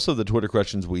most of the Twitter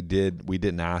questions we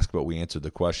didn't ask, but we answered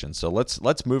the question. So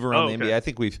let's move around the NBA. I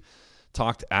think we've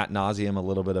talked ad nauseum a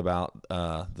little bit about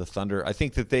the Thunder. I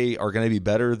think that they are going to be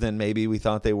better than maybe we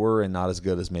thought they were, and not as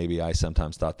good as maybe I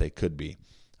sometimes thought they could be.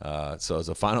 So as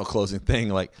a final closing thing,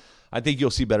 like I think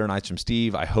you'll see better nights from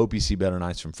Steve. I hope you see better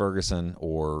nights from Ferguson,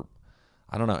 or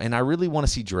I don't know. And I really want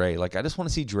to see Dre. Like I just want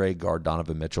to see Dre guard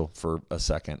Donovan Mitchell for a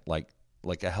second, like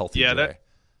a healthy Dre.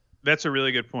 That's a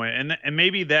really good point. And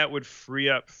maybe that would free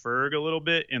up Ferg a little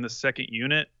bit in the second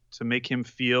unit to make him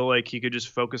feel like he could just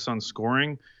focus on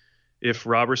scoring if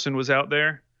Robertson was out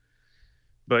there.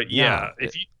 But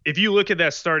if you look at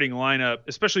that starting lineup,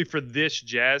 especially for this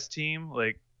Jazz team,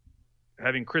 like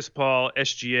having Chris Paul,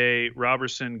 SGA,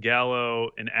 Robertson,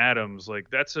 Gallo, and Adams, like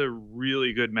that's a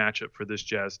really good matchup for this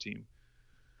Jazz team.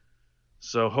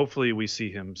 So hopefully we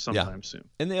see him sometime soon.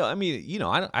 And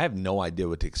I have no idea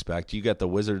what to expect. You got the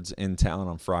Wizards in town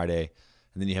on Friday,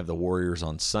 and then you have the Warriors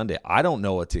on Sunday. I don't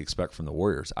know what to expect from the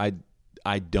Warriors.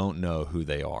 I don't know who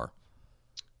they are.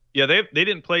 Yeah, they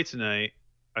didn't play tonight.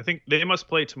 I think they must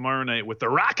play tomorrow night with the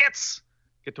Rockets.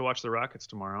 Get to watch the Rockets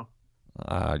tomorrow.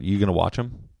 You gonna watch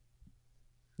them?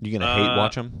 You gonna hate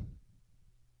watch them?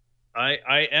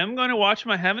 I am going to watch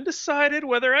them. I haven't decided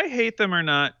whether I hate them or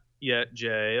not yet,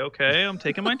 Jay. Okay, I'm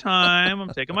taking my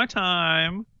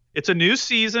time. It's a new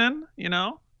season,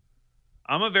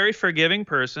 I'm a very forgiving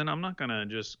person. I'm not gonna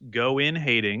just go in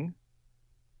hating.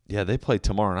 Yeah, they play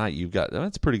tomorrow night.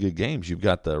 That's pretty good games. You've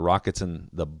got the Rockets and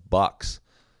the Bucks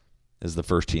is the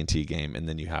first TNT game, and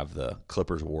then you have the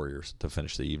Clippers Warriors to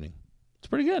finish the evening. It's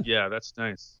pretty good. Yeah, that's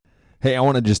nice. Hey, I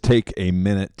want to just take a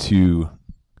minute to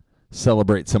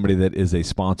celebrate somebody that is a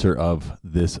sponsor of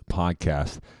this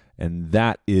podcast, and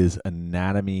that is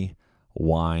Anatomy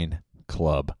Wine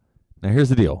Club. Now, here's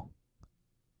the deal.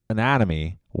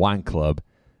 Anatomy Wine Club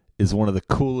is one of the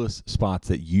coolest spots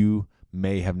that you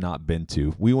may have not been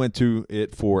to. We went to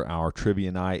it for our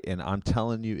trivia night, and I'm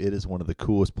telling you, it is one of the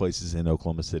coolest places in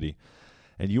Oklahoma City,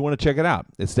 and you want to check it out.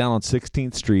 It's down on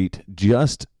 16th Street,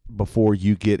 just before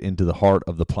you get into the heart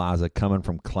of the plaza coming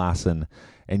from Classen,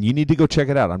 and you need to go check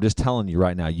it out. I'm just telling you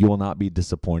right now, you will not be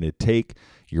disappointed. Take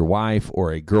your wife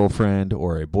or a girlfriend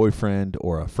or a boyfriend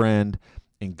or a friend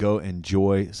and go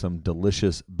enjoy some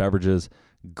delicious beverages,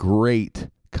 great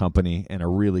company, and a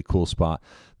really cool spot.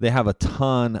 They have a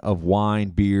ton of wine,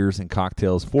 beers, and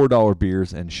cocktails, $4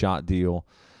 beers and shot deal.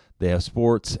 They have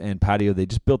sports and patio. They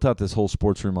just built out this whole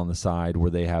sports room on the side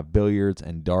where they have billiards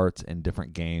and darts and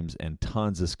different games and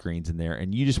tons of screens in there.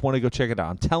 And you just want to go check it out.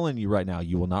 I'm telling you right now,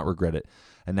 you will not regret it.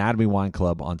 Anatomy Wine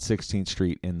Club on 16th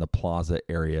Street in the Plaza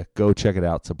area. Go check it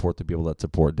out. Support the people that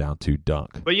support Down to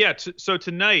Dunk. But yeah, so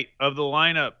tonight of the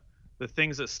lineup, the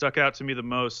things that stuck out to me the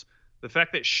most, the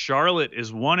fact that Charlotte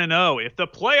is 1-0. If the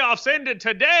playoffs ended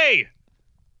today,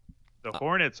 the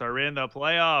Hornets are in the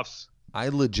playoffs. I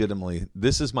legitimately,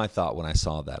 this is my thought when I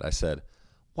saw that. I said,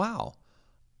 wow,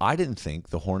 I didn't think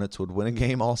the Hornets would win a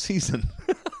game all season.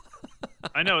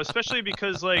 I know, especially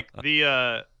because like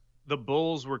the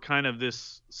Bulls were kind of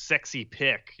this sexy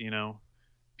pick,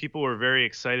 People were very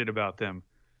excited about them.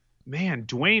 Man,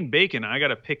 Dwayne Bacon, I got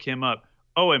to pick him up.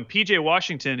 Oh, and PJ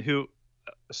Washington,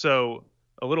 so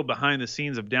a little behind the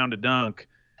scenes of Down to Dunk.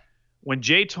 When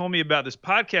Jay told me about this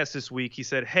podcast this week, he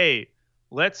said, hey,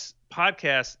 let's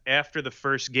podcast after the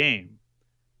first game,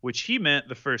 which he meant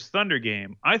the first Thunder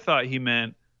game. I thought he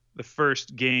meant the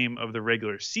first game of the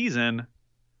regular season.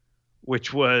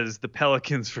 which was the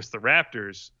Pelicans versus the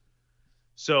Raptors.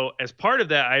 So as part of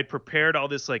that, I had prepared all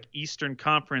this like Eastern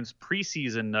Conference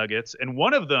preseason nuggets, and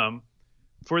one of them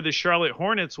for the Charlotte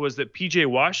Hornets was that PJ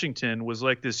Washington was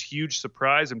like this huge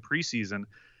surprise in preseason.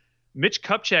 Mitch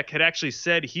Kupchak had actually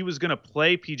said he was going to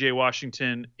play PJ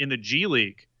Washington in the G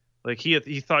League. Like he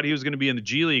thought he was going to be in the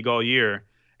G League all year.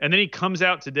 And then he comes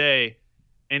out today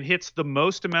and hits the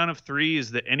most amount of threes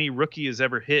that any rookie has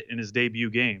ever hit in his debut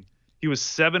game. He was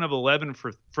 7 of 11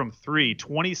 from 3,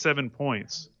 27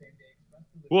 points.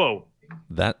 Whoa.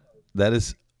 That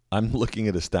is, I'm looking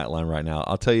at a stat line right now.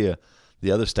 I'll tell you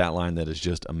the other stat line that is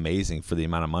just amazing for the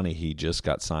amount of money he just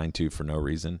got signed to for no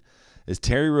reason is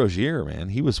Terry Rozier, man.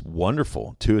 He was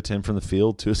wonderful. 2 of 10 from the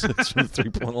field, 2 assists from the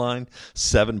three-point line,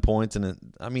 7 points.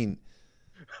 I mean,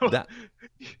 that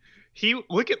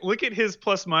look at his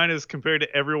plus minus compared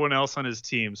to everyone else on his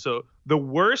team. So the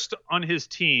worst on his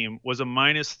team was a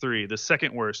 -3. The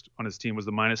second worst on his team was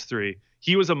the -3.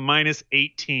 He was a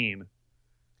 -18.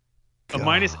 God. A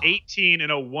 -18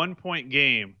 in a 1-point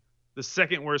game. The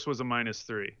second worst was a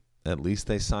 -3. At least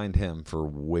they signed him for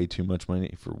way too much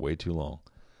money for way too long.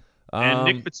 And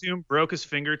Nick Batum broke his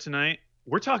finger tonight.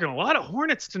 We're talking a lot of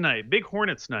Hornets tonight. Big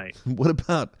Hornets night. What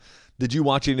about, did you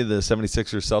watch any of the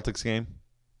 76ers Celtics game?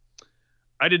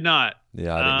 I did not.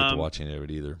 Yeah, I didn't get to watch any of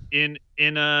it either.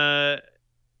 I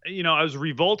was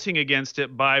revolting against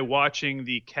it by watching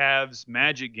the Cavs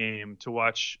Magic game to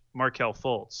watch Markelle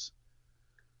Fultz,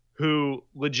 who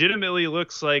legitimately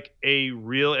looks like a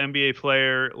real NBA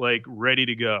player, like ready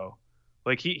to go.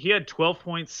 Like he had 12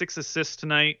 points, 6 assists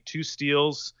tonight, 2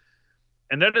 steals.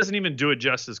 And that doesn't even do it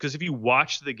justice, because if you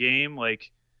watch the game,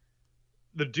 like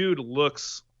the dude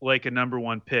looks like a number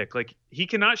 1 pick. Like he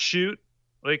cannot shoot.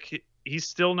 Like he's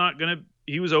still not going to –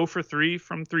 he was 0 for 3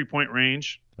 from three-point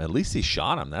range. At least he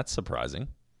shot him. That's surprising.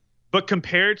 But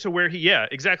compared to where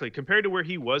compared to where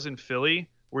he was in Philly,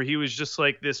 where he was just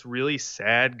like this really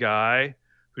sad guy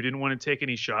who didn't want to take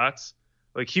any shots,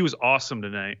 like he was awesome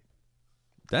tonight.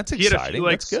 That's exciting.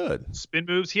 That's good. Spin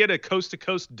moves. He had a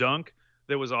coast-to-coast dunk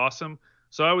that was awesome.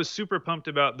 So I was super pumped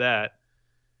about that.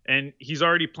 And he's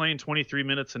already playing 23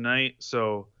 minutes a night,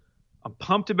 so I'm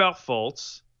pumped about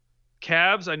Fultz.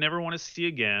 Cavs, I never want to see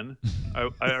again. I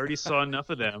already saw enough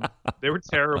of them. They were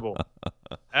terrible.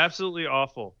 Absolutely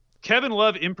awful. Kevin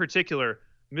Love, in particular,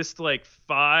 missed like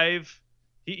 5.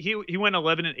 He went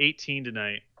 11 and 18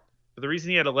 tonight. But the reason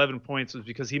he had 11 points was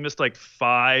because he missed like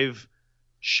 5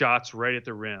 shots right at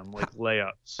the rim, like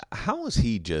layups. How is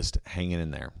he just hanging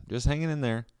in there? Just hanging in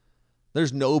there.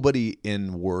 There's nobody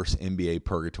in worse NBA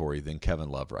purgatory than Kevin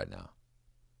Love right now.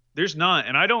 There's not,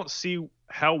 and I don't see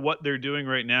how what they're doing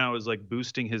right now is like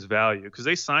boosting his value, because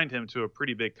they signed him to a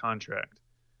pretty big contract.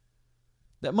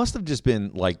 That must have just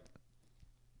been like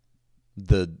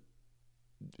the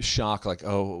shock, like,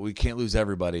 oh, we can't lose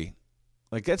everybody.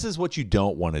 Like that's just what you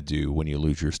don't want to do when you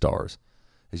lose your stars,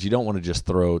 is you don't want to just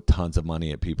throw tons of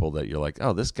money at people that you're like,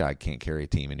 oh, this guy can't carry a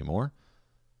team anymore.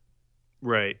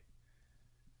 Right.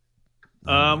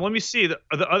 Let me see.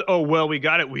 We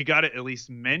got it. We got to at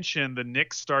least mention the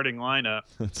Knicks starting lineup.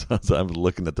 I'm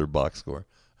looking at their box score.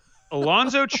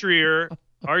 Alonzo Trier,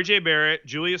 R.J. Barrett,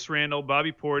 Julius Randle,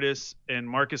 Bobby Portis, and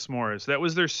Marcus Morris. That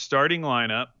was their starting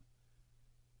lineup.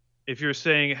 If you're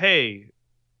saying, hey,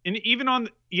 and even on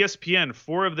ESPN,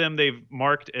 4 of them they've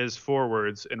marked as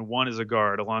forwards and 1 as a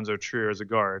guard. Alonzo Trier as a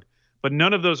guard. But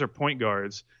none of those are point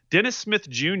guards. Dennis Smith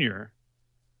Jr.,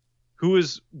 who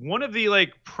is one of the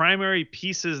like primary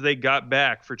pieces they got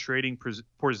back for trading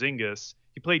Porzingis.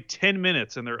 He played 10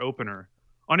 minutes in their opener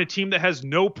on a team that has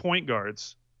no point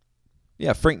guards.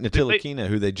 Yeah, Frank Ntilikina,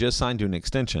 who they just signed to an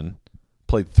extension,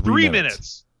 played 3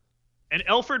 minutes. And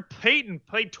Elfrid Payton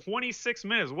played 26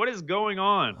 minutes. What is going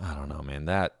on? I don't know, man.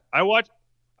 I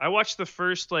watched the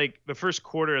first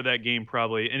quarter of that game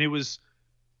probably, and it was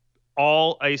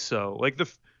all ISO. Like the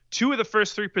 2 of the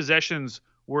first 3 possessions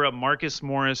were a Marcus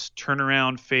Morris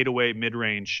turnaround fadeaway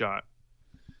mid-range shot.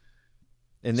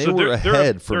 And they were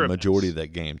ahead for the majority of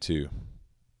that game too.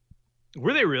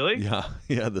 Were they really?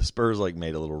 Yeah. The Spurs like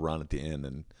made a little run at the end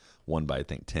and won by I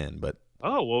think 10. But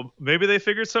maybe they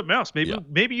figured something else.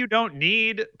 Maybe you don't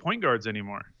need point guards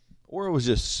anymore. Or it was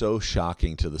just so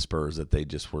shocking to the Spurs that they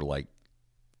just were like,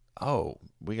 "Oh,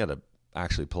 we got to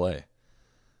actually play."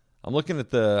 I'm looking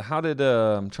at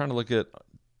I'm trying to look at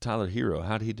Tyler Hero.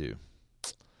 How'd he do?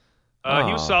 He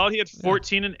was solid. He had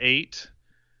 14 and 8.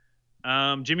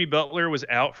 Jimmy Butler was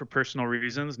out for personal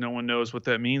reasons. No one knows what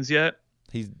that means yet.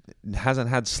 He hasn't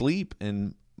had sleep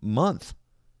in a month.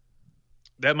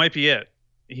 That might be it.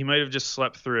 He might have just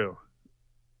slept through.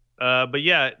 But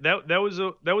yeah, that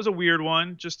was a weird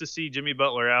one just to see Jimmy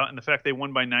Butler out, and the fact they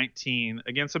won by 19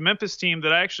 against a Memphis team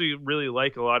that I actually really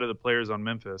like a lot of the players on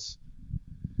Memphis.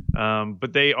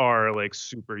 But they are like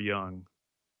super young.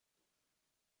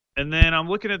 And then I'm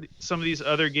looking at some of these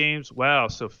other games. Wow,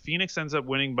 so Phoenix ends up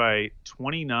winning by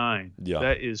 29. Yeah.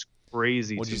 That is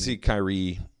crazy. What did you see?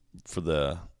 Kyrie for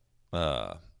the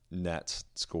Nets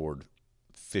scored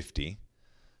 50.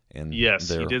 And yes,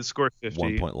 he did score 50.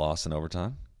 1 point loss in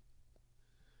overtime.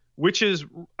 Which is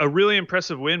a really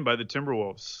impressive win by the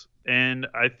Timberwolves. And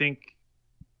I think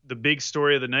the big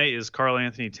story of the night is Karl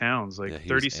Anthony Towns, like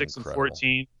 36 and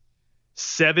 14,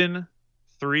 7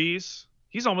 threes.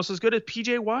 He's almost as good as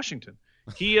PJ Washington.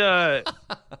 He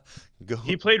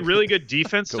played really good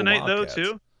defense tonight, Wildcats. though,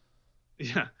 too.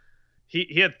 Yeah.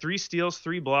 He had 3 steals,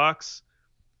 3 blocks.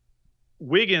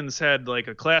 Wiggins had like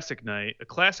a classic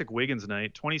Wiggins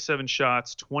night, 27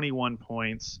 shots, 21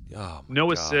 points,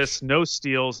 no assists, no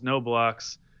steals, no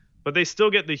blocks, but they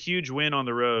still get the huge win on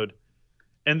the road.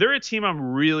 And they're a team I'm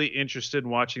really interested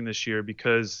in watching this year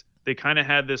because they kind of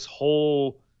had this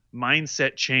whole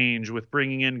mindset change with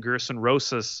bringing in Gerson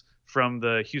Rosas from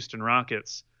the Houston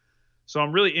Rockets. So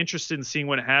I'm really interested in seeing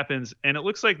what happens. And it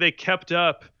looks like they kept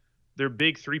up their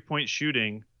big 3-point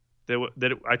shooting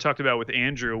that I talked about with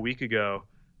Andrew a week ago.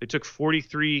 They took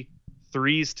 43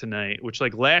 threes tonight, which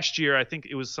like last year, I think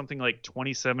it was something like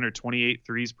 27 or 28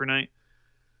 threes per night.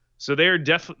 So they're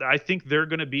definitely, I think they're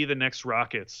going to be the next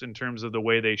Rockets in terms of the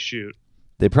way they shoot.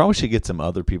 They probably should get some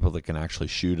other people that can actually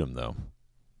shoot them, though.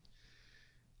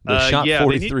 They shot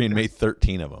 43 and made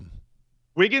 13 of them.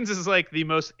 Wiggins is like the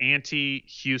most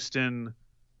anti-Houston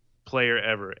player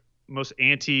ever. Most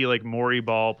anti like Morey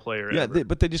Ball player ever.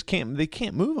 But they just can't. They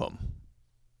can't move them.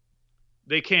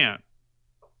 They can't.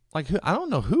 Like I don't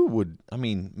know who would. I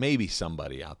mean, maybe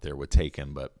somebody out there would take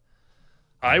him, but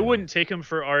I wouldn't take him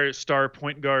for our star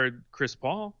point guard, Chris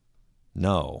Paul.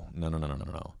 No.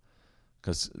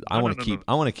 Because I want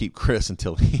to keep Chris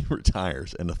until he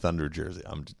retires in a Thunder jersey.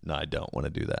 I don't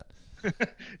want to do that.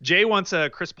 Jay wants a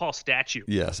Chris Paul statue.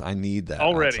 Yes, I need that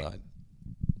already. Outside.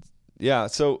 Yeah,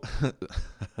 so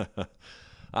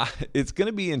it's going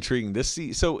to be intriguing to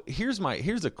see. So here's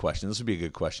a question. This would be a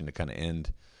good question to kind of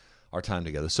end our time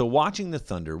together. So watching the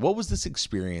Thunder, what was this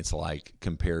experience like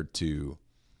compared to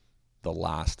the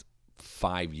last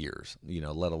 5 years?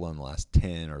 Let alone the last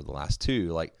 10 or the last 2.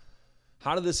 Like,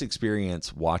 how did this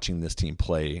experience watching this team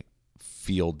play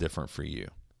feel different for you?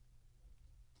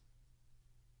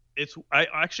 I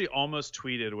actually almost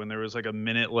tweeted when there was like a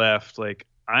minute left, like,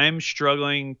 I'm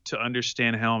struggling to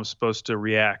understand how I'm supposed to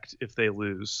react if they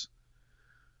lose.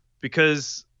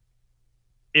 Because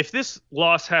if this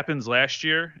loss happens last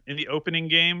year in the opening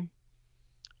game,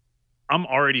 I'm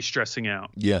already stressing out.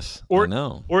 Yes, I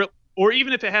know. Or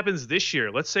even if it happens this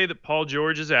year, let's say that Paul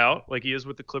George is out, like he is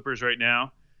with the Clippers right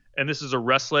now, and this is a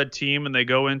Russ-led team, and they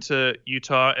go into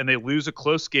Utah and they lose a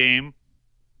close game.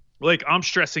 Like, I'm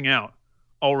stressing out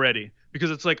already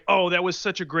because it's like, oh, that was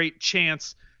such a great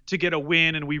chance to get a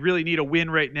win, and we really need a win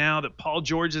right now that Paul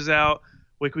George is out.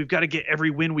 Like, we've got to get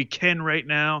every win we can right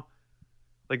now.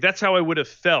 Like, that's how I would have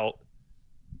felt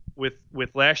with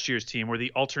last year's team, or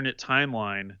the alternate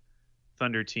timeline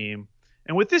Thunder team.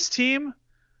 And with this team,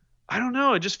 I don't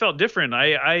know, it just felt different.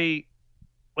 I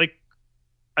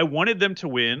wanted them to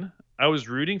win. I was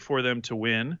rooting for them to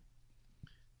win.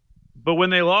 But when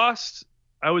they lost,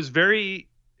 it was very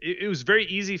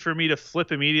easy for me to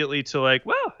flip immediately to like,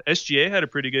 well, SGA had a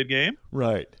pretty good game.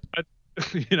 Right.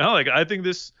 I think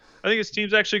this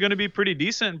team's actually going to be pretty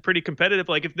decent and pretty competitive.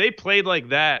 Like, if they played like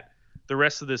that the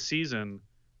rest of this season,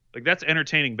 like, that's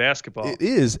entertaining basketball. It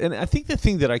is. And I think the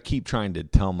thing that I keep trying to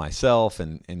tell myself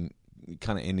and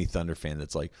kind of any Thunder fan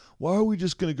that's like, why are we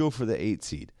just going to go for the 8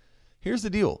 seed? Here's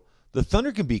the deal. The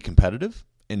Thunder can be competitive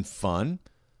and fun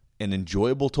and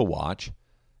enjoyable to watch,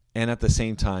 and at the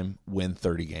same time win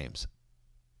 30 games.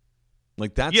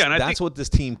 Like, that's what this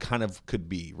team kind of could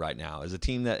be right now, is a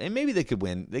team that, and maybe they could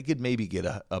win. They could maybe get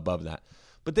above that.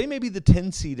 But they may be the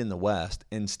 10 seed in the West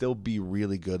and still be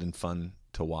really good and fun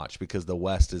to watch because the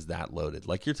West is that loaded.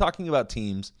 Like, you're talking about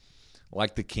teams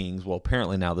like the Kings, well,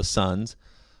 apparently now the Suns,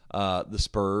 the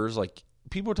Spurs. Like,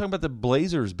 people are talking about the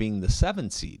Blazers being the 7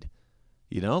 seed.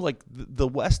 Like, the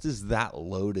West is that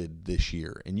loaded this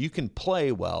year. And you can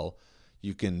play well.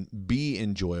 You can be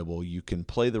enjoyable. You can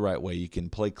play the right way. You can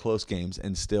play close games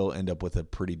and still end up with a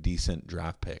pretty decent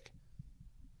draft pick.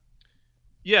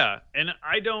 Yeah, and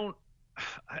I don't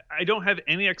have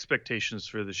any expectations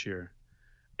for this year.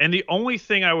 And the only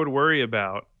thing I would worry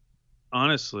about,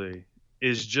 honestly,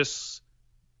 is just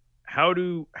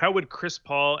how would Chris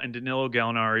Paul and Danilo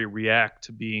Gallinari react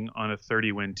to being on a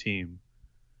 30-win team?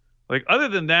 Like, other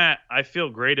than that, I feel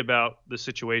great about the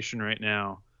situation right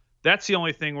now. That's the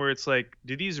only thing where it's like,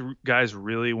 do these guys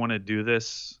really want to do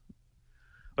this?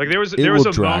 Like, there was a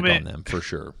moment on them for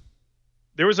sure.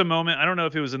 There was a moment, I don't know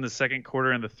if it was in the second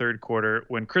quarter and the third quarter,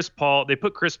 when they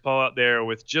put Chris Paul out there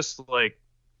with just like,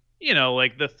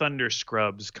 like the Thunder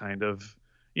scrubs kind of,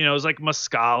 it was like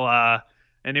Muscala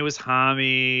and it was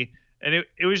Hami and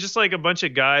it was just like a bunch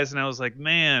of guys. And I was like,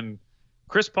 man,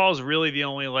 Chris Paul's really the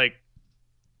only like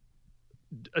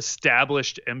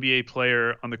established NBA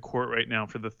player on the court right now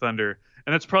for the Thunder.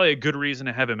 And that's probably a good reason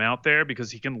to have him out there because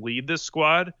he can lead this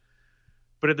squad.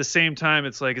 But at the same time,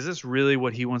 it's like, is this really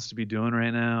what he wants to be doing right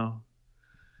now?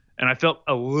 And I felt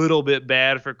a little bit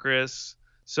bad for Chris.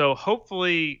 So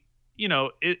hopefully,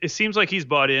 it seems like he's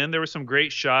bought in. There were some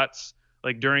great shots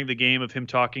like during the game of him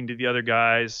talking to the other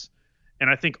guys. And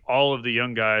I think all of the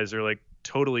young guys are like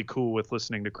totally cool with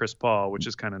listening to Chris Paul, which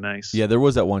is kind of nice. Yeah, there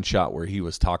was that one shot where he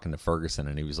was talking to Ferguson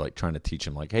and he was like trying to teach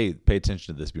him like, hey, pay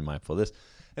attention to this, be mindful of this.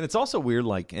 And it's also weird,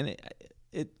 like, and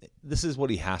this is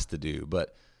what he has to do,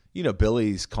 but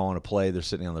Billy's calling a play. They're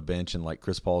sitting on the bench, and like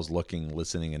Chris Paul's looking,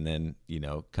 listening, and then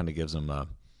kind of gives him a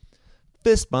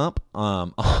fist bump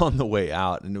on the way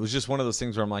out. And it was just one of those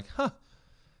things where I'm like,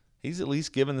 he's at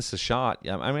least giving this a shot.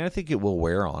 I mean, I think it will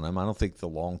wear on him. I don't think the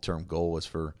long-term goal was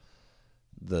for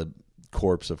the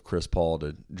corpse of Chris Paul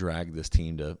to drag this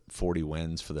team to 40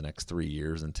 wins for the next 3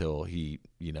 years until he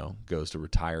goes to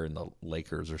retire in the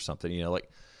Lakers or something.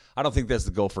 I don't think that's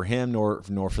the goal for him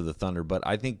nor for the Thunder. But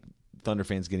I think Thunder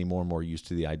fans getting more and more used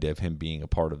to the idea of him being a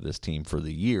part of this team for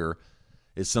the year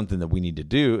is something that we need to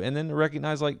do. And then to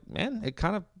recognize, like, man, it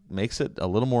kind of makes it a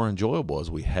little more enjoyable as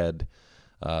we head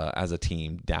as a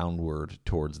team downward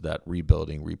towards that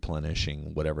rebuilding,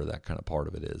 replenishing, whatever that kind of part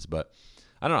of it is. But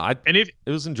I don't know. It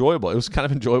was enjoyable. It was kind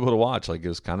of enjoyable to watch. Like, it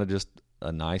was kind of just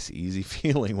a nice, easy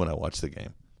feeling when I watched the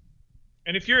game.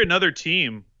 And if you're another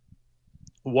team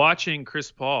watching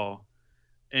Chris Paul,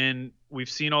 and we've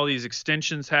seen all these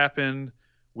extensions happen.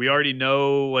 We already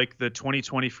know, like, the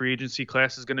 2020 free agency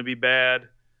class is going to be bad.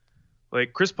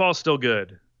 Like, Chris Paul's still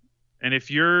good. And if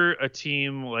you're a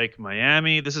team like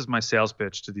Miami, this is my sales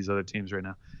pitch to these other teams right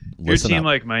now. If you're a team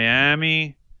like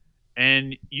Miami,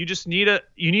 and you just need a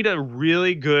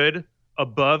really good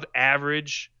above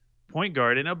average point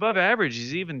guard, and above average,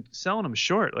 he's even selling him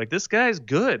short. Like, this guy's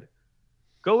good.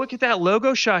 Go look at that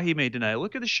logo shot he made tonight.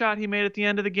 Look at the shot he made at the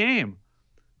end of the game.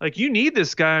 Like, you need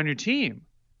this guy on your team.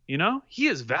 He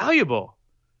is valuable,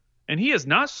 and he has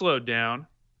not slowed down.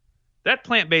 That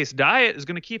plant-based diet is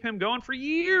going to keep him going for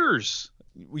years.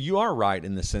 You are right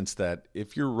in the sense that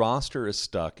if your roster is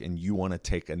stuck and you want to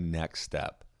take a next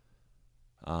step,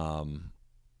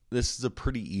 this is a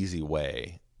pretty easy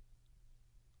way.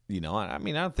 I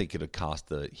mean, I don't think it would cost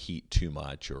the Heat too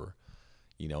much, or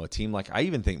a team like, I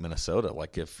even think Minnesota.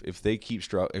 Like, if they keep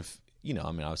struggling,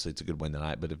 I mean, obviously it's a good win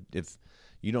tonight, but if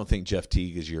you don't think Jeff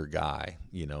Teague is your guy,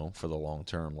 for the long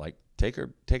term, like, take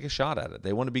a shot at it.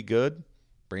 They want to be good.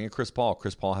 Bring in Chris Paul.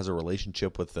 Chris Paul has a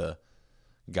relationship with the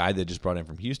guy they just brought in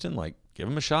from Houston. Like, give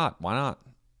him a shot. Why not?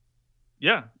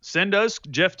 Yeah, send us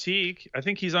Jeff Teague. I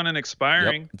think he's on an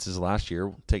expiring. Yep. It's his last year.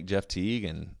 We'll take Jeff Teague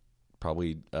and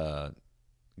probably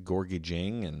Gorgie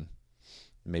Jing and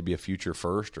maybe a future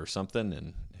first or something,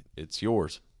 and it's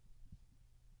yours.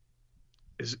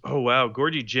 Oh, wow.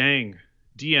 Gorgie Jang,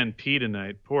 DNP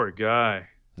tonight. Poor guy.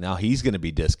 Now he's going to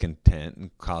be discontent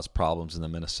and cause problems in the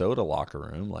Minnesota locker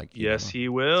room. Like, yes, he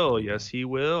will. Yes, he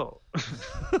will.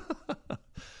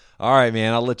 All right,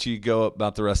 man. I'll let you go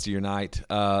about the rest of your night.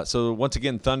 So once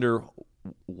again, Thunder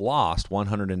lost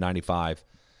 195,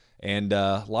 and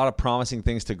a lot of promising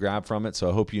things to grab from it. So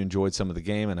I hope you enjoyed some of the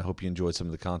game, and I hope you enjoyed some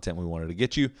of the content we wanted to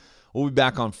get you. We'll be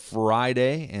back on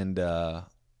Friday, and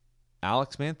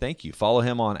Alex, man, thank you. Follow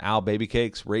him on Al Baby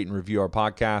Cakes. Rate and review our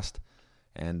podcast.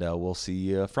 And we'll see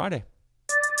you Friday.